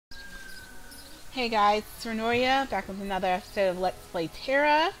Hey guys, it's Renoria, back with another episode of Let's Play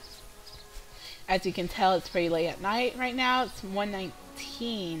Terra. As you can tell, it's pretty late at night right now. It's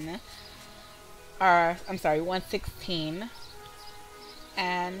 1:19, or I'm sorry, 1:16.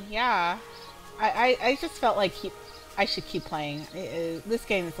 And yeah, I just felt like I should keep playing. This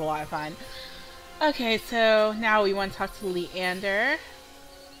game is a lot of fun. Okay, so now we want to talk to Leander.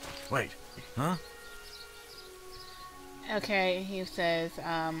 Wait, huh? Okay, he says,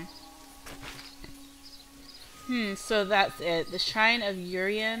 so that's it. The Shrine of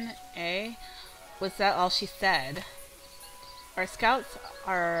Urian, eh? Was that all she said? Our scouts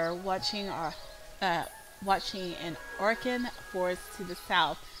are watching an Orcan forest to the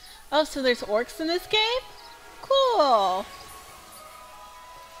south. Oh, so there's orcs in this game? Cool!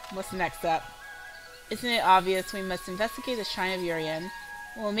 What's next up? Isn't it obvious we must investigate the Shrine of Urian?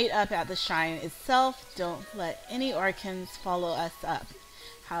 We'll meet up at the shrine itself. Don't let any Orcans follow us up.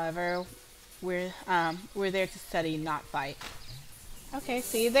 However, we're there to study, not fight. Okay,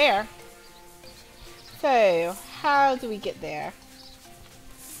 see you there. So, how do we get there?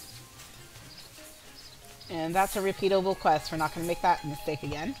 And that's a repeatable quest. We're not going to make that mistake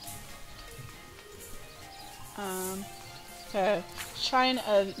again. So, Shrine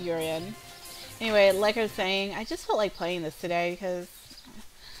of Urian. Anyway, like I was saying, I just felt like playing this today because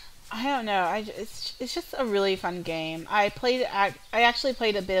I don't know. It's just a really fun game. I actually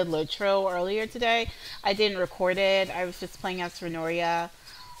played a bit of Lotro earlier today. I didn't record it. I was just playing as Renoria.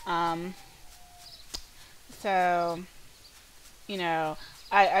 So, you know,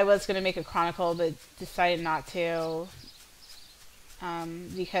 I was gonna make a chronicle, but decided not to.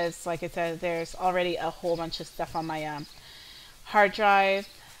 Because, like I said, there's already a whole bunch of stuff on my hard drive.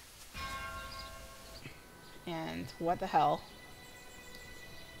 And what the hell?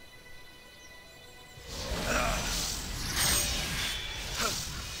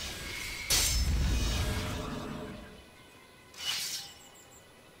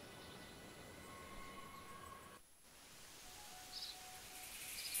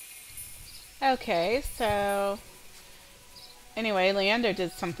 Okay, so anyway, Leander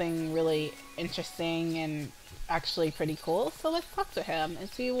did something really interesting and actually pretty cool, so let's talk to him and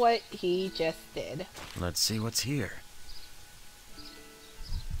see what he just did. Let's see what's here.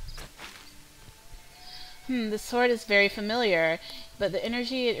 The sword is very familiar, but the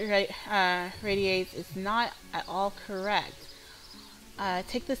energy it radiates is not at all correct.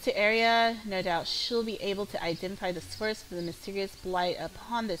 Take this to Area. No doubt she'll be able to identify the source for the mysterious blight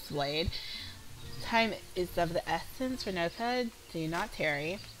upon this blade. Time is of the essence, Renoka. Do not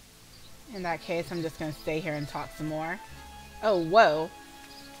tarry. In that case, I'm just going to stay here and talk some more. Oh, whoa.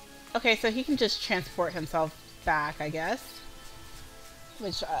 Okay, so he can just transport himself back, I guess.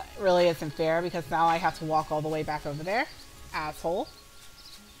 Which really isn't fair, because now I have to walk all the way back over there. Asshole.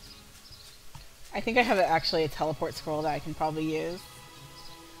 I think I have actually a teleport scroll that I can probably use.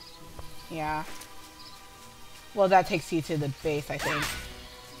 Yeah. Well, that takes you to the base, I think.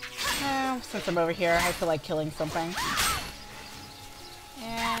 Since I'm over here, I feel like killing something.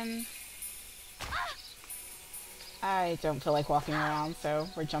 And I don't feel like walking around, so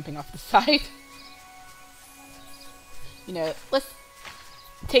we're jumping off the side. You know, let's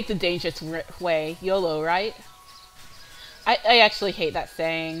take the dangerous way. YOLO, right? I actually hate that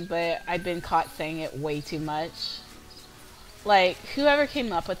saying, but I've been caught saying it way too much. Like, whoever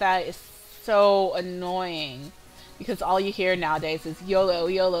came up with that is so annoying. Because all you hear nowadays is YOLO,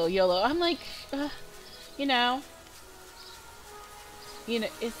 YOLO, YOLO. I'm like, you know,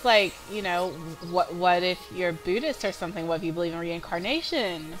 it's like, you know, what if you're Buddhist or something? What if you believe in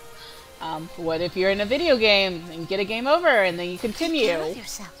reincarnation? What if you're in a video game and get a game over and then you continue? Take care of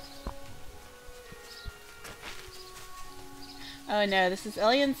yourself. Oh no, this is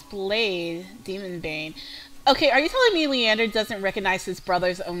Elian's blade, Demon Bane. Okay, are you telling me Leander doesn't recognize his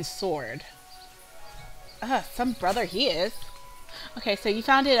brother's own sword? Some brother he is. Okay, so you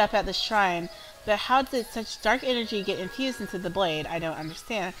found it up at the shrine, but how did such dark energy get infused into the blade? I don't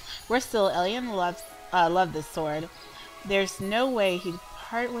understand. Worse still, Elian loved this sword. There's no way he'd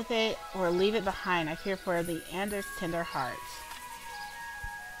part with it or leave it behind. I fear for Leander's tender heart.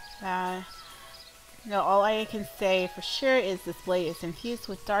 No, all I can say for sure is this blade is infused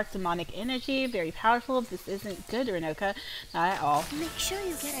with dark demonic energy, very powerful. This isn't good, Renoka. Not at all. Make sure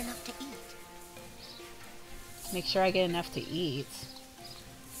you get enough to eat. Make sure I get enough to eat.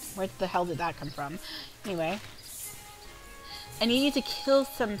 Where the hell did that come from? Anyway. And you need to kill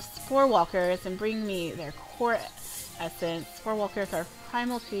some spore walkers and bring me their core essence. Spore walkers are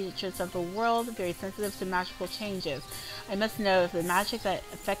primal creatures of the world, very sensitive to magical changes. I must know if the magic that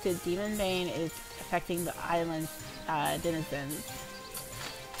affected Demon Bane is affecting the island's denizens.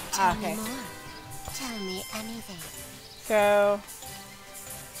 Tell me Okay. more. Tell me anything. So,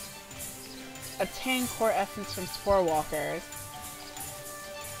 obtain core essence from spore walkers.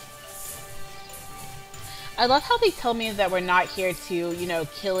 I love how they tell me that we're not here to, you know,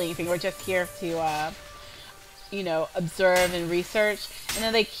 kill anything. We're just here to, you know, observe and research. And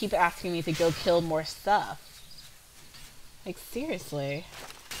then they keep asking me to go kill more stuff. Like, seriously.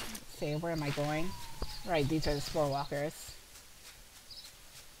 Let's see, where am I going? Right, these are the spore walkers.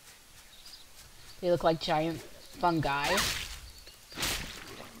 They look like giant fungi.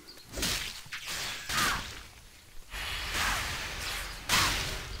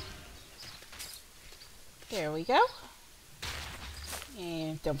 There we go.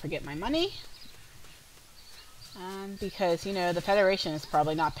 And don't forget my money. Because, you know, the Federation is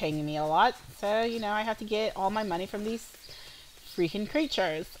probably not paying me a lot. So, you know, I have to get all my money from these freaking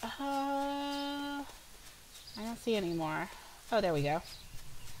creatures. I don't see any more. Oh, there we go.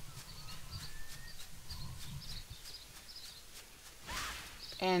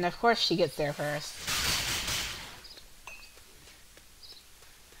 And of course she gets there first.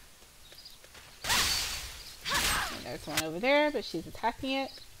 And there's one over there, but she's attacking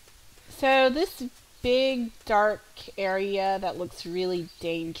it. So this big dark area that looks really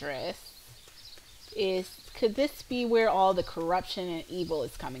dangerous could this be where all the corruption and evil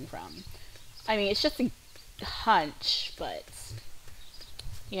is coming from? I mean, it's just a hunch, but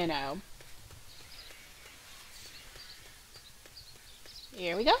you know.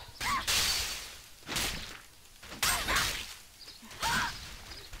 Here we go.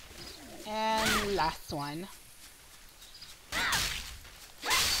 And last one.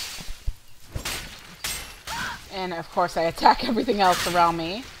 And of course I attack everything else around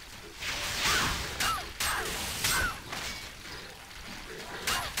me.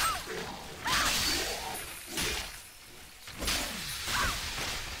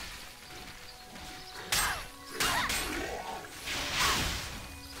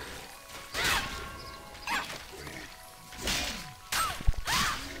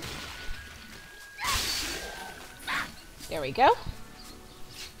 There we go.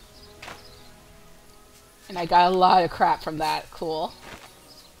 And I got a lot of crap from that. Cool.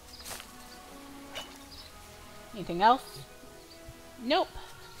 Anything else? Nope.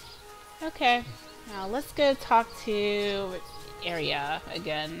 Okay. Now let's go talk to Area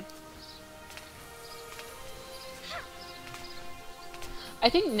again. I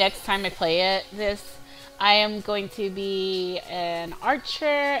think next time I play this, I am going to be an archer,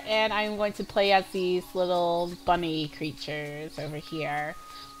 and I'm going to play as these little bunny creatures over here.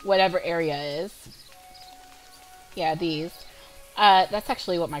 Whatever Area is. Yeah, these. That's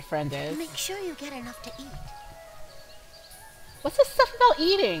actually what my friend is. Make sure you get enough to eat. What's this stuff about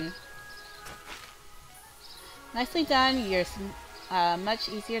eating? Nicely done. You're much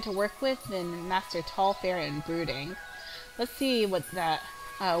easier to work with than Master Tall, Fair, and Brooding. Let's see what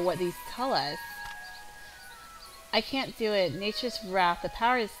these tell us. I can't do it. Nature's wrath. The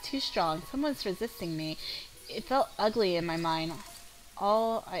power is too strong. Someone's resisting me. It felt ugly in my mind.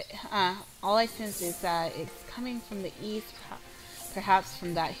 All I sense is that it's coming from the east, perhaps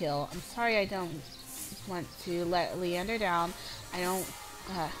from that hill. I'm sorry, I don't want to let Leander down.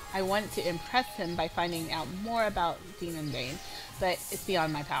 I want to impress him by finding out more about Demon Bane, but it's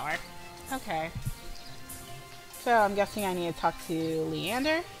beyond my power. Okay. So I'm guessing I need to talk to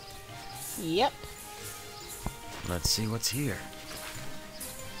Leander. Yep. Let's see what's here.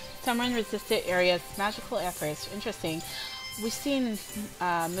 Someone resisted Area's magical efforts. Interesting. We've seen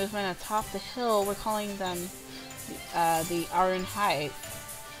movement atop the hill. We're calling them the Arun Heights.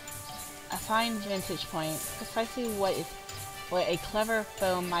 A fine vantage point. Precisely what a clever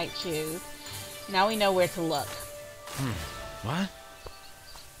foe might choose. Now we know where to look. What?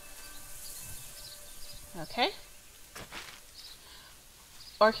 Okay.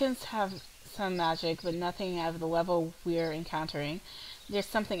 Orcans have some magic, but nothing of the level we're encountering. There's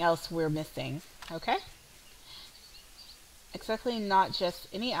something else we're missing. Okay? Exactly, not just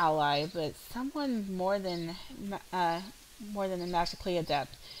any ally, but someone more than a magically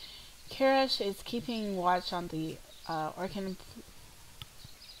adept. Karash is keeping watch on the Orcan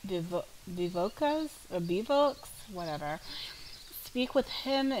Bivokes, whatever. Speak with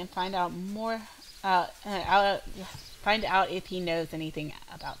him and find out more. Find out if he knows anything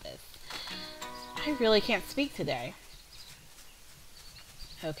about this. I really can't speak today.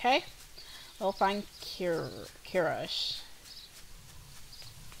 Okay, we'll find Karash.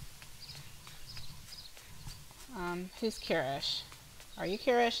 Who's Karash? Are you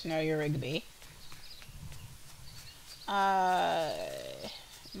Karash? No, you're Rigby. Am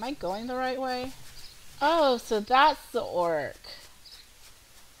I going the right way? Oh, so that's the orc.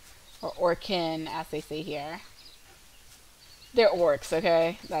 Or Orkin, as they say here. They're orcs,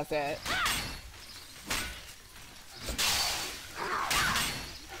 okay? That's it.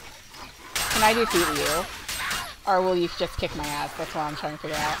 Can I defeat you? Or will you just kick my ass? That's what I'm trying to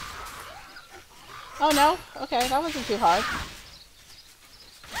figure out. Oh no? Okay, that wasn't too hard.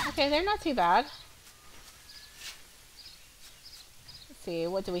 Okay, they're not too bad. Let's see,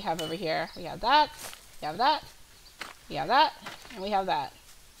 what do we have over here? We have that, we have that, we have that, and we have that.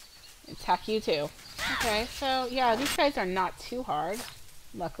 Attack you too. Okay, so yeah, these guys are not too hard,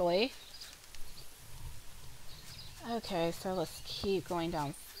 luckily. Okay, so let's keep going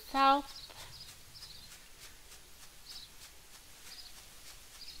down south.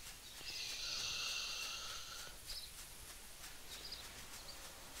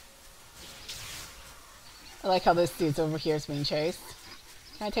 I like how this dude's over here is being chased.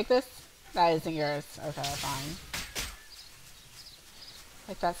 Can I take this? That isn't yours. Okay, fine.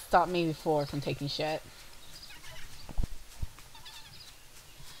 Like that stopped me before from taking shit.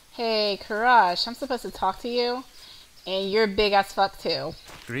 Hey, Karash, I'm supposed to talk to you, and you're big as fuck too.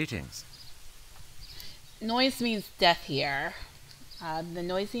 Greetings. Noise means death here. The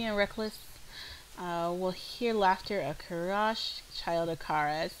noisy and reckless will hear laughter of Karash, child of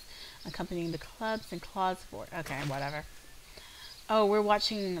Karas, accompanying the clubs and claws for... Okay, whatever. Oh, we're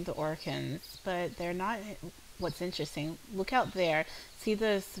watching the Orkans, but they're not what's interesting. Look out there. See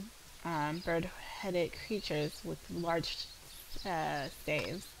those bird-headed creatures with large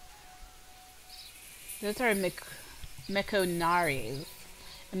staves? Those are Mekonaris,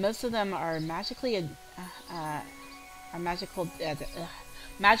 and most of them are magically magical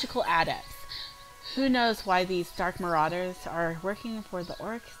adepts. Who knows why these dark marauders are working for the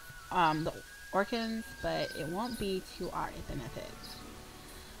Orkans, but it won't be to our benefit.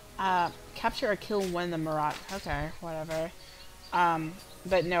 Capture or kill one of the marauders. Okay, whatever.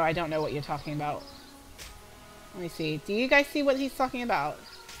 But no, I don't know what you're talking about. Let me see. Do you guys see what he's talking about?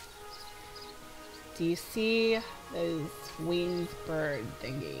 Do you see those winged bird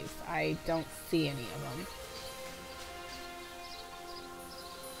thingies? I don't see any of them.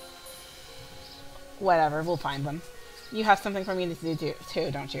 Whatever, we'll find them. You have something for me to do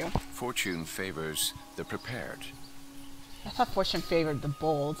too, don't you? Fortune favors the prepared. I thought fortune favored the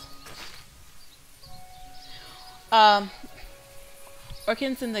bold.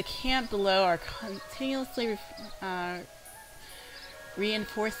 Orkans in the camp below are continuously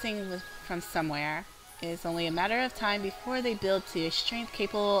reinforcing from somewhere. It is only a matter of time before they build to a strength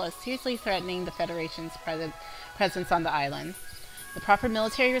capable of seriously threatening the Federation's presence on the island. The proper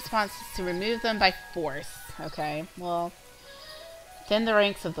military response is to remove them by force. Okay, well, thin the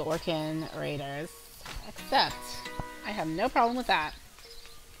ranks of the Orkan raiders. Except, I have no problem with that.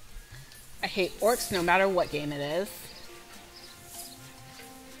 I hate orcs no matter what game it is.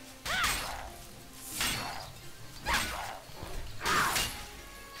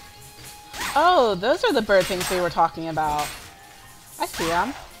 Oh, those are the bird things we were talking about. I see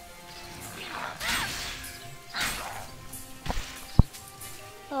them.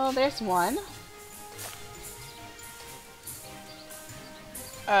 Oh, there's one.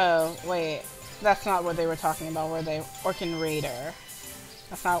 Oh, wait. That's not what they were talking about, were they? Orkan Raider.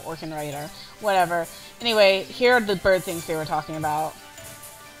 That's not Orkan Raider. Whatever. Anyway, here are the bird things they were talking about.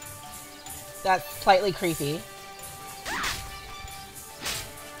 That's slightly creepy.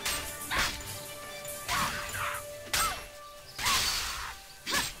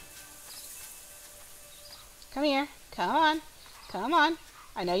 Come here. Come on. Come on.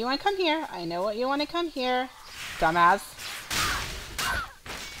 I know you want to come here. I know what you want to come here. Dumbass.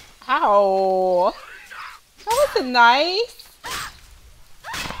 Ow. That wasn't nice.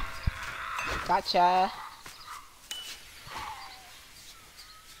 Gotcha.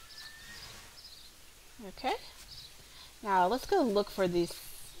 Okay. Now let's go look for this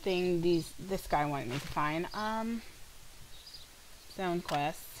guy wanted me to find. Zone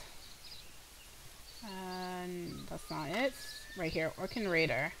quest. That's not it. Right here, Orkan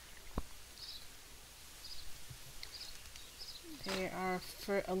Raider. They are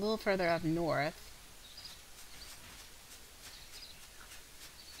a little further up north.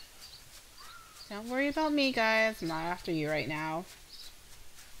 Don't worry about me, guys. I'm not after you right now.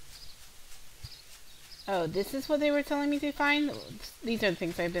 Oh, this is what they were telling me to find? These are the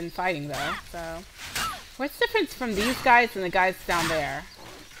things I've been fighting, though, so... What's the difference from these guys and the guys down there?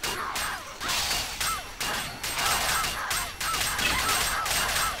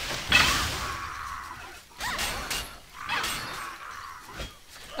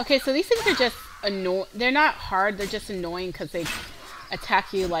 Okay, so these things are just annoying. They're not hard, they're just annoying because they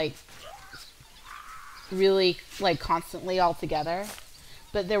attack you, like, really, like, constantly all together.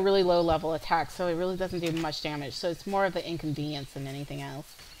 but they're really low level attacks, so it really doesn't do much damage. So it's more of an inconvenience than anything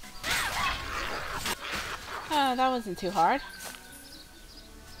else. That wasn't too hard.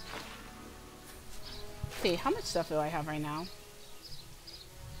 Let's see, how much stuff do I have right now?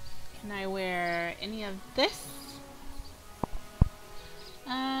 Can I wear any of this?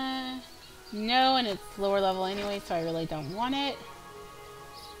 No, and it's lower level anyway, so I really don't want it.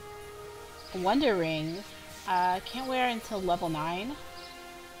 Wonder Ring. Can't wear until level 9.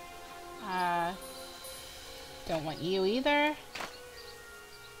 Don't want you either.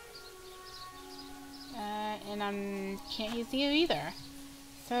 And I can't use you either.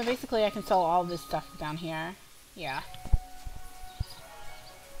 So basically I can sell all this stuff down here. Yeah.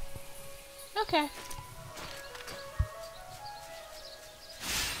 Okay.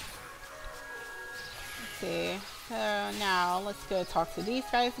 Let's see. So now let's go talk to these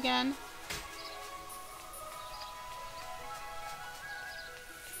guys again.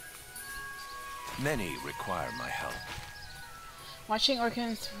 Many require my help. Watching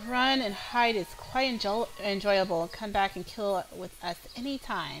orcans run and hide is quite enjoyable. Come back and kill with us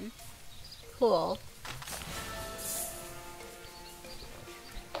anytime. Cool.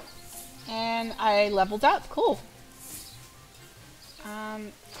 And I leveled up. Cool.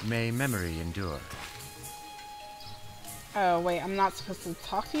 May memory endure. Oh, wait. I'm not supposed to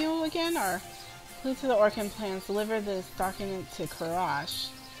talk to you again? Or clue to the Orcan plans. Deliver this document to Karash.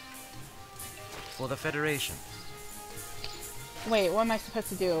 For the Federation. Wait, what am I supposed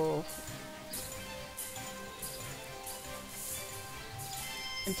to do?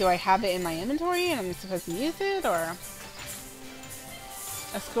 Do I have it in my inventory and I'm supposed to use it, or?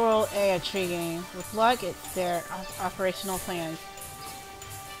 A scroll A, intriguing. With luck, it's their operational plans.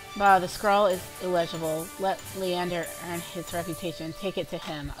 Wow, the scroll is illegible. Let Leander earn his reputation. Take it to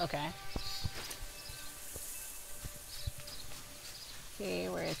him. Okay. See,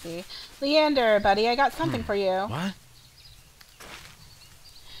 where is he? Leander, buddy, I got something for you. What?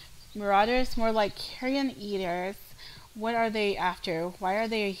 Marauders, more like carrion eaters. What are they after? Why are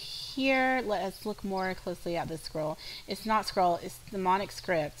they here? Let us look more closely at the scroll. It's not scroll, it's demonic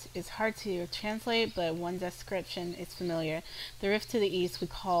script. It's hard to translate, but one description is familiar. The rift to the east, we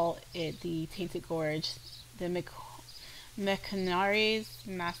call it the Tainted Gorge. The Mechanari's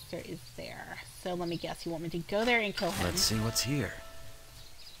master is there. So let me guess, you want me to go there and kill him? Let's see what's here.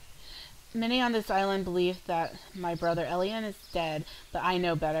 Many on this island believe that my brother Elian is dead, but I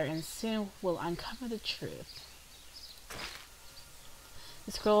know better and soon will uncover the truth.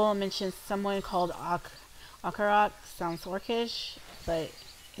 The scroll mentions someone called Akarok. Sounds orcish, but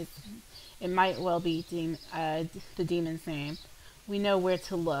it might well be the demon's name. We know where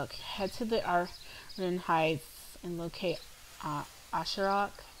to look. Head to the Arden Heights and locate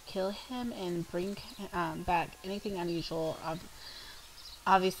Asharok. Kill him and bring back anything unusual,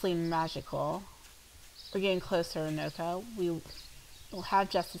 obviously magical. We're getting closer, Noka. We will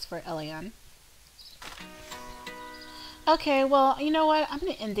have justice for Elian. Okay, well, you know what? I'm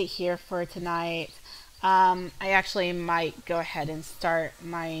going to end it here for tonight. I actually might go ahead and start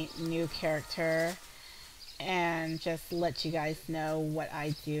my new character and just let you guys know what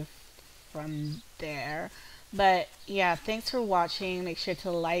I do from there. But yeah, thanks for watching. Make sure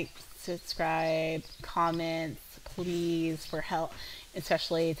to like, subscribe, comment, please, for help,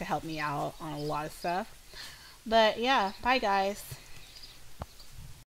 especially to help me out on a lot of stuff. But yeah, bye guys.